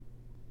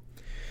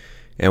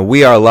And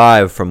we are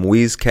live from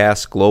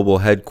Wheezecast Global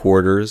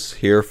Headquarters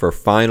here for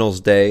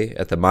finals day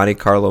at the Monte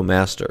Carlo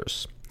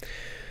Masters.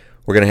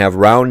 We're going to have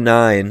round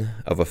 9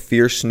 of a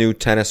fierce new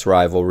tennis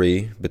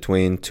rivalry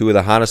between two of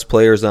the hottest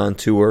players on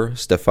tour,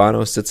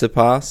 Stefanos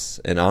Tsitsipas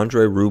and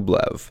Andrei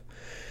Rublev.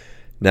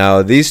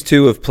 Now, these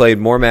two have played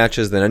more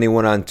matches than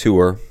anyone on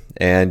tour,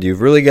 and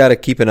you've really got to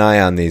keep an eye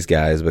on these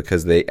guys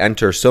because they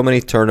enter so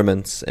many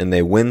tournaments and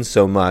they win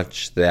so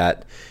much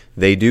that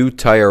they do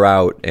tire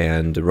out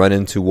and run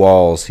into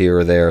walls here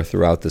or there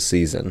throughout the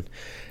season.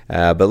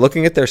 But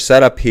looking at their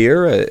setup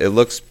here, it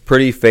looks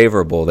pretty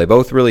favorable. They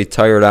both really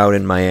tired out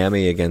in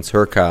Miami against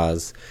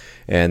Hurkacz,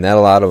 and that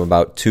allowed them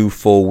about 2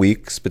 full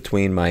weeks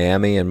between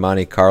Miami and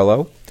Monte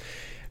Carlo.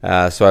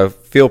 So I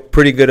feel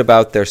pretty good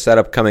about their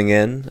setup coming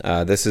in.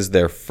 This is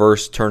their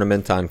first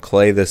tournament on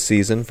clay this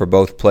season for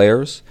both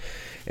players.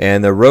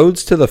 And the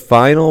roads to the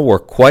final were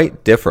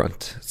quite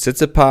different.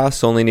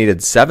 Tsitsipas only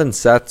needed 7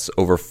 sets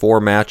over 4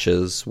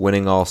 matches,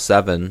 winning all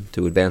 7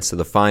 to advance to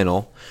the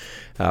final.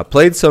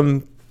 Played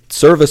some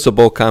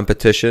serviceable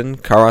competition.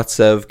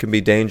 Karatsev can be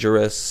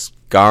dangerous.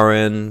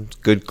 Garin,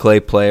 good clay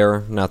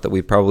player. Not that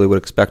we probably would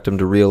expect him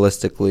to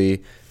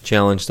realistically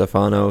challenge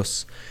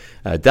Stefanos.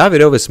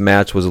 Davidovic's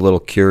match was a little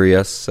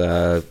curious.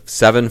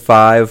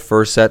 7-5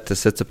 first set to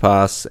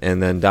Tsitsipas,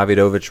 and then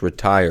Davidovic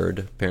retired,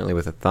 apparently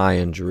with a thigh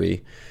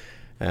injury.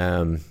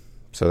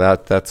 So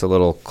that's a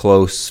little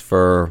close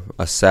for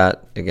a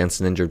set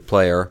against an injured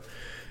player.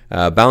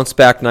 Bounced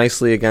back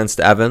nicely against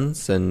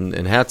Evans, and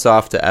hats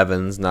off to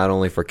Evans, not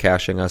only for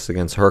cashing us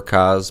against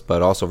Hurkacz,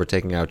 but also for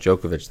taking out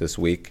Djokovic this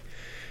week.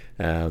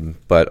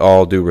 But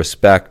all due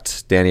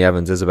respect, Danny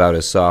Evans is about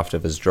as soft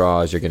of his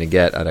draw as you're going to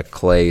get at a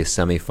clay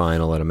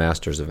semifinal at a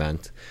Masters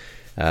event.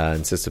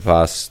 And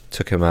Tsitsipas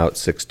took him out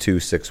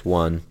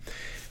 6-2,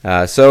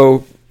 6-1.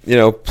 So,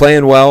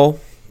 playing well,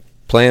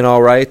 playing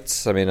all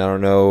right. I mean, I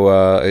don't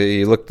know.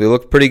 They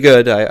look pretty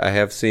good. I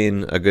have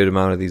seen a good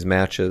amount of these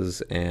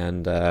matches,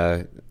 and,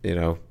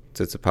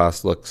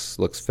 Tsitsipas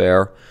looks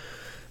fair.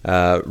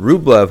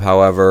 Rublev,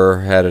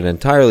 however, had an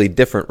entirely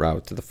different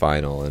route to the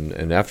final,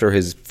 and after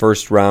his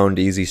first round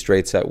easy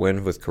straight set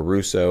win with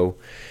Caruso,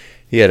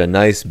 he had a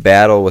nice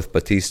battle with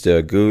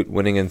Bautista Agut,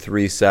 winning in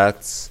 3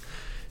 sets.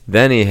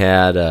 Then he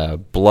had a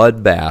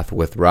bloodbath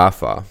with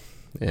Rafa,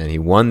 and he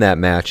won that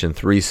match in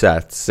 3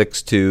 sets,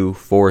 6-2,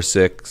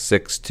 4-6,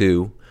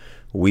 6-2.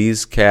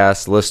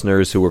 Wheezecast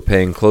listeners who were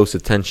paying close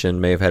attention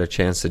may have had a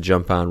chance to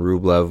jump on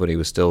Rublev when he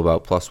was still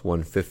about plus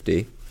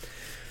 150.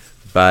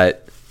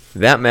 But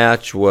that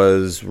match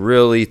was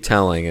really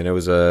telling, and it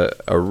was a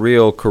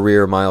real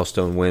career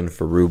milestone win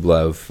for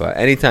Rublev.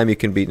 Anytime you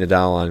can beat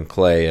Nadal on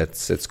clay,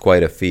 it's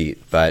quite a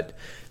feat. But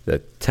the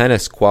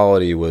tennis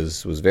quality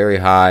was very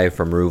high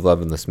from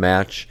Rublev in this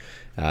match.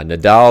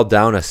 Nadal,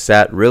 down a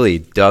set, really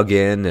dug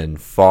in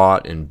and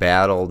fought and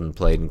battled and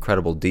played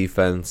incredible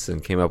defense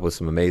and came up with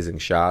some amazing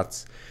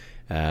shots.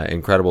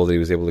 Incredible that he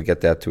was able to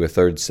get that to a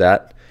 3rd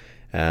set.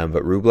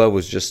 But Rublev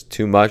was just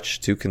too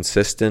much, too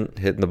consistent,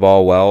 hitting the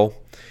ball well.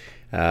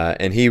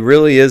 And he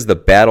really is the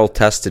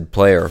battle-tested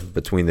player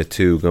between the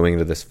two going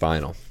into this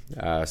final.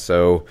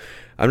 So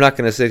I'm not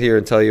going to sit here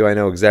and tell you I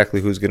know exactly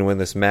who's going to win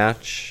this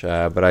match,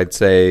 but I'd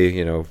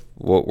say,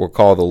 what we'll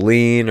call the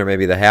lean or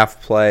maybe the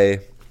half play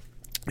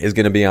is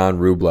going to be on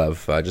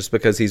Rublev, just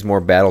because he's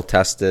more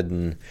battle-tested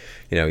and,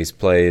 he's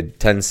played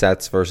 10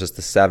 sets versus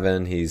the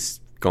 7. He's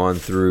gone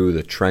through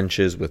the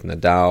trenches with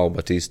Nadal,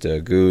 Bautista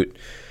Agut.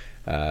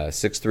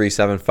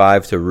 6-3,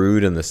 7-5 to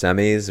Ruud in the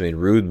semis. I mean,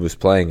 Ruud was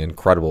playing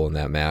incredible in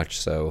that match,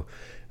 so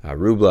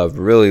Rublev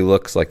really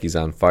looks like he's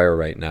on fire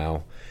right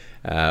now.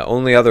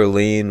 Only other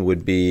lean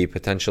would be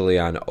potentially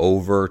on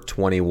over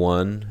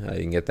 21.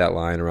 You can get that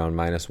line around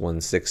minus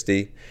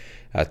 160.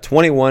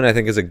 21, I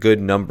think, is a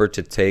good number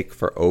to take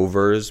for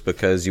overs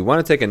because you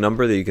want to take a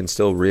number that you can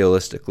still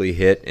realistically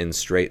hit in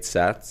straight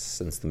sets,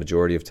 since the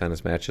majority of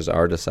tennis matches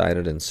are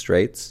decided in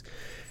straights.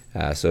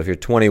 So if you're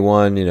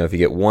 21, if you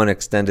get one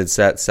extended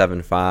set,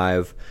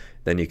 7-5,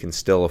 then you can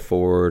still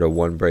afford a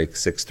one-break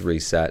 6-3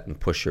 set and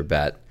push your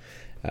bet.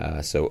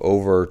 So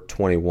over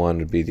 21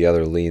 would be the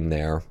other lean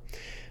there.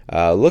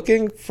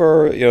 Looking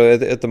for,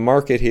 at the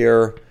market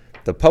here,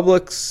 the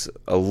public's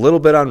a little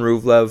bit on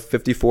Rublev,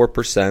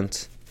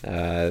 54%.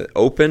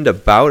 Opened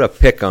about a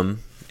pick'em,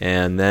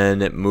 and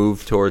then it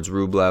moved towards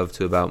Rublev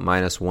to about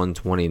minus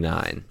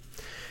 129.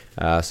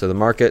 So the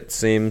market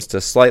seems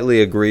to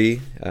slightly agree.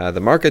 The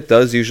market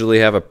does usually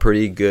have a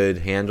pretty good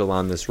handle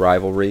on this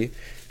rivalry.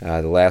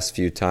 The last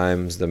few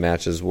times the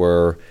matches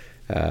were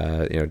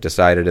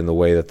decided in the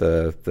way that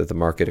the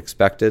market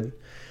expected.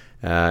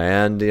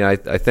 And I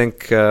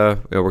think we're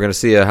going to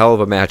see a hell of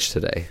a match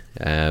today.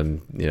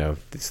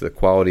 It's the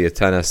quality of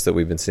tennis that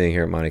we've been seeing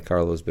here at Monte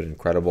Carlo has been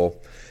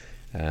incredible.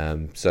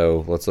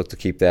 So let's look to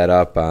keep that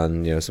up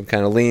on some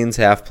kind of leans,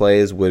 half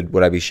plays.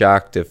 Would I be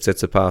shocked if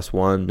Tsitsipas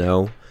won?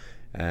 No.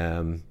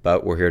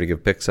 But we're here to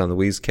give picks on the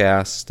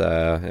Wheezecast,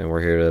 and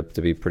we're here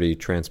to be pretty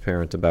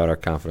transparent about our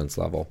confidence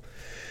level.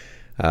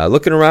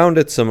 Looking around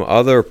at some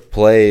other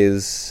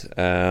plays,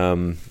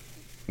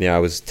 I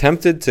was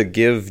tempted to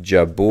give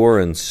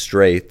Jabeur in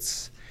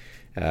straights.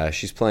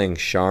 She's playing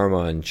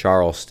Sharma in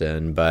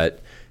Charleston, but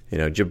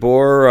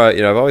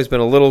Jabeur, I've always been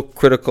a little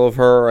critical of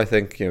her. I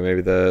think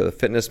maybe the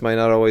fitness might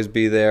not always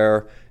be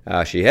there.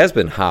 She has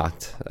been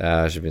hot.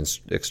 She's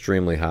been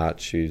extremely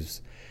hot.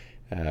 She's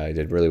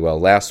did really well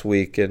last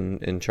week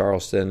in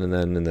Charleston, and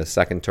then in the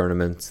second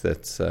tournament.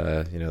 That's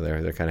they're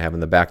kind of having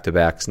the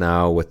back-to-backs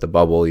now with the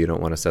bubble. You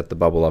don't want to set the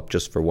bubble up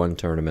just for one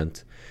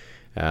tournament.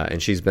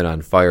 And she's been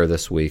on fire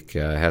this week.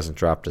 Hasn't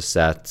dropped a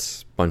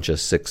set. Bunch of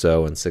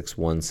 6-0 and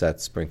 6-1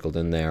 sets sprinkled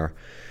in there.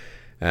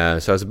 So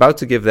I was about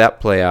to give that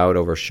play out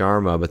over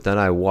Sharma, but then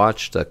I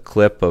watched a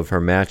clip of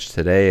her match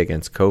today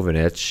against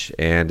Kovanic,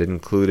 and it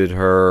included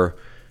her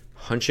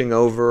hunching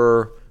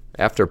over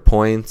after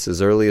points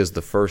as early as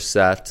the first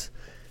set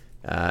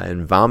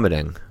and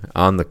vomiting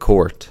on the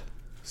court.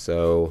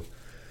 So,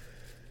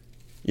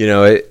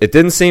 it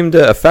didn't seem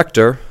to affect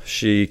her.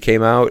 She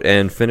came out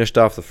and finished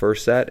off the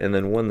first set and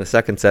then won the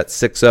second set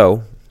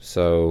 6-0.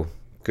 So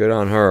good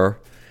on her.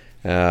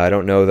 I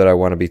don't know that I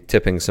want to be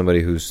tipping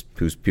somebody who's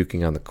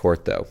puking on the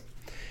court, though.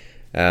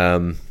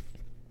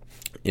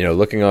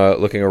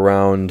 Looking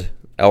around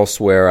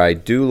elsewhere, I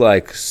do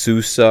like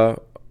Sousa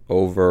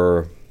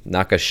over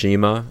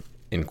Nakashima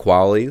in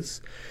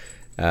qualies.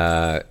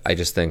 I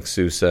just think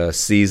Sousa,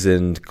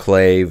 seasoned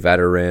clay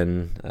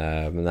veteran,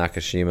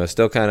 Nakashima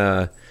still kind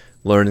of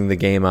learning the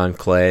game on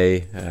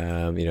clay.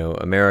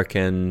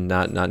 American,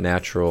 not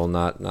natural,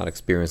 not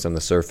experienced on the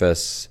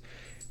surface.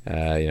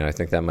 I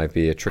think that might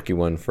be a tricky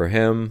one for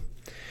him.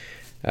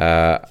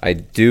 I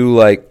do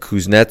like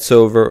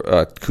Kuznetsov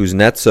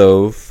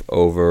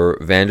over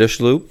Van der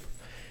Sloot.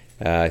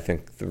 I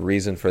think the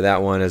reason for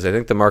that one is I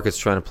think the market's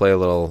trying to play a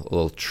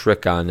little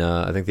trick on.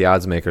 I think the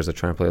odds makers are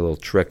trying to play a little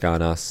trick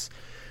on us.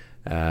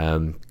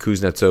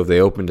 Kuznetsov,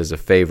 they opened as a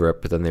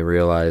favorite, but then they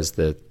realized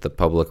that the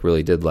public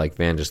really did like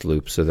Van der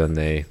Sloot, so then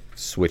they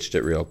switched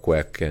it real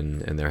quick,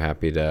 and they're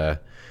happy to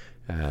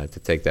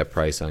take that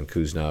price on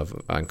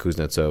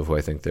Kuznetsov, who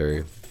I think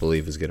they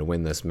believe is going to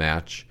win this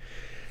match.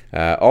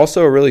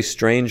 Also, a really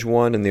strange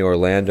one in the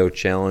Orlando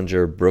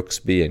Challenger,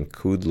 Brooksby and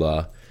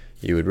Kudla.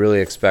 You would really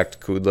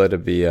expect Kudla to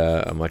be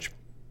a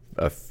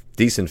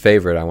decent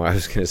favorite. I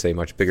was going to say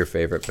much bigger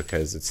favorite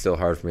because it's still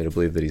hard for me to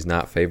believe that he's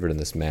not favored in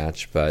this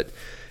match. But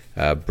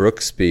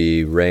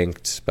Brooksby,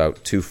 ranked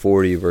about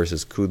 240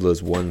 versus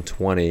Kudla's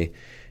 120,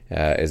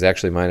 is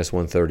actually minus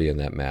 130 in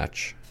that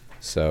match.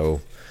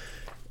 So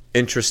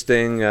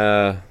interesting,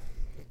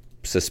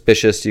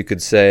 suspicious, you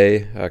could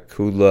say.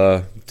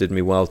 Kudla did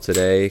me well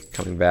today,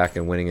 coming back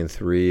and winning in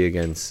 3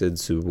 against Sid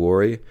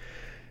Subori.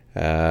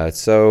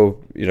 So,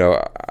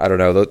 I don't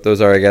know.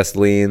 Those are, I guess,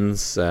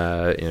 leans.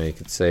 You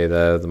could say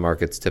the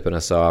market's tipping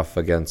us off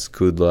against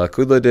Kudla.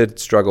 Kudla did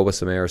struggle with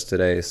some errors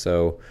today,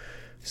 so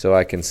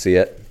I can see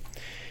it.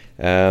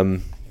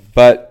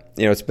 But,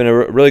 it's been a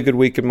really good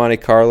week in Monte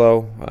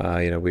Carlo.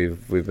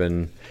 We've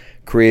been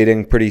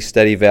creating pretty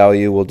steady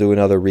value. We'll do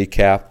another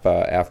recap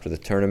after the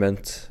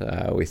tournament.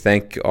 We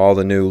thank all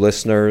the new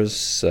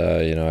listeners.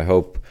 I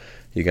hope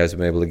you guys have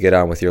been able to get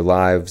on with your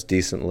lives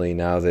decently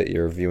now that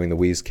you're viewing the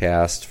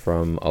Weezcast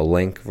from a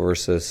link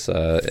versus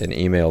an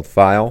emailed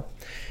file.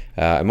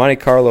 Monte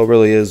Carlo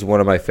really is one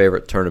of my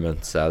favorite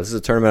tournaments. This is a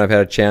tournament I've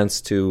had a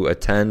chance to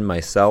attend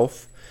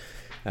myself.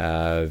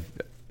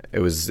 It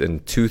was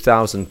in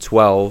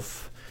 2012.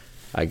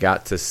 I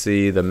got to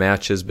see the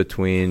matches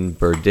between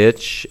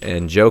Berdych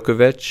and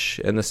Djokovic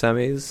in the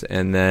semis,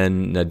 and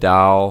then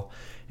Nadal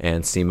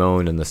and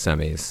Simone in the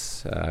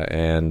semis.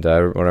 And what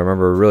I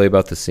remember really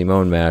about the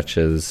Simone match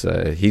is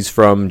he's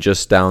from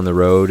just down the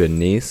road in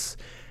Nice,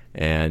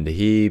 and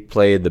he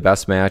played the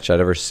best match I'd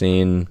ever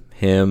seen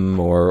him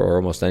or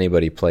almost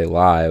anybody play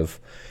live.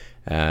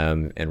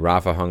 And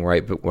Rafa hung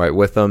right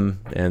with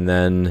him, and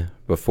then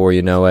before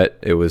you know it,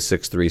 it was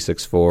 6-3,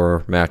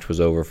 6-4. Match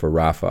was over for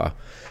Rafa.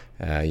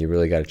 You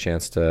really got a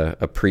chance to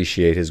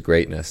appreciate his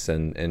greatness.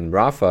 And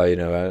Rafa,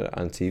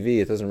 on TV,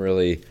 it doesn't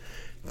really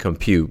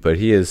compute, but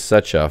he is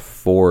such a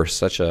force,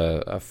 such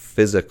a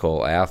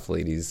physical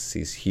athlete.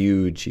 He's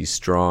huge, he's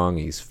strong,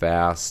 he's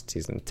fast,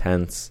 he's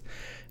intense.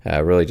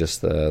 Really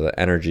just the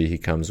energy he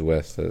comes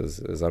with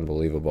is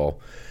unbelievable.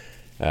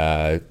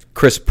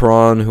 Chris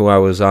Prawn, who I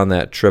was on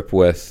that trip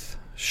with,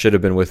 should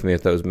have been with me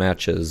at those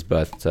matches,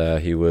 but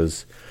he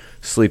was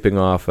sleeping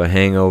off a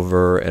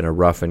hangover and a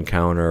rough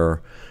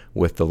encounter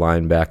with the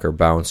linebacker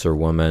bouncer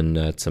woman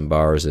at some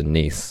bars in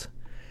Nice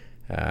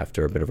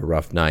after a bit of a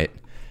rough night.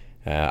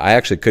 I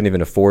actually couldn't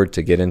even afford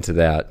to get into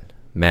that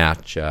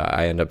match.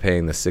 I ended up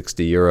paying the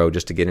 €60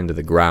 just to get into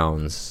the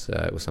grounds.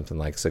 It was something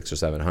like €600 or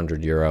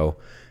 €700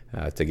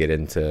 to get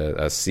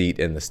into a seat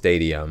in the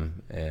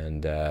stadium.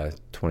 And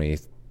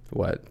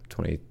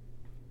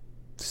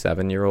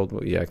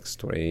 27-year-old? Yes,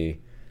 20.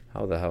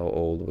 How the hell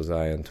old was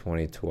I in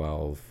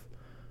 2012?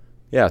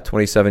 Yeah,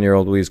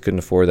 27-year-old Weez couldn't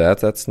afford that.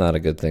 That's not a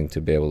good thing to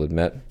be able to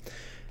admit.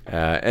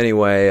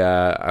 Anyway,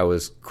 I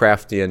was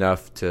crafty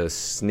enough to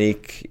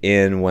sneak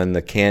in when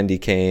the candy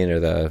cane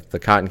or the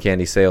cotton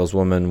candy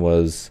saleswoman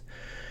was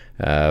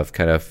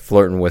kind of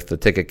flirting with the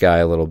ticket guy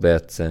a little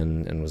bit,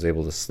 and was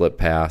able to slip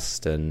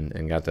past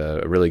and got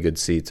a really good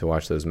seat to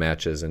watch those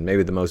matches, and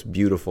maybe the most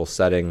beautiful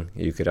setting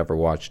you could ever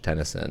watch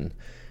tennis in.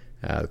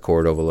 The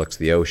court overlooks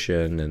the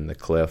ocean and the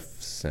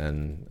cliffs,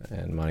 and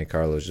Monte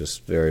Carlo is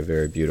just very,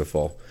 very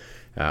beautiful.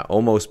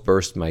 Almost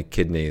burst my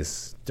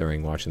kidneys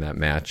during watching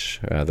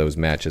those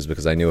matches,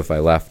 because I knew if I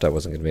left I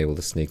wasn't going to be able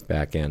to sneak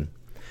back in.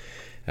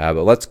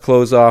 But let's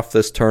close off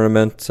this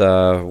tournament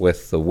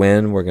with the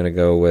win. We're going to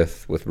go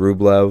with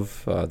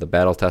Rublev, the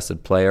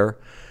battle-tested player,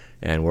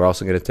 and we're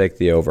also going to take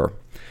the over.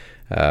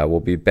 We'll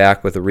be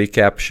back with a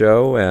recap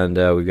show, and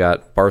we've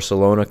got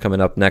Barcelona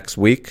coming up next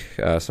week,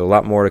 so a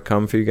lot more to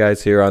come for you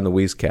guys here on the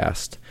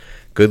Wheezecast.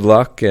 Good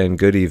luck and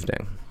good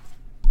evening.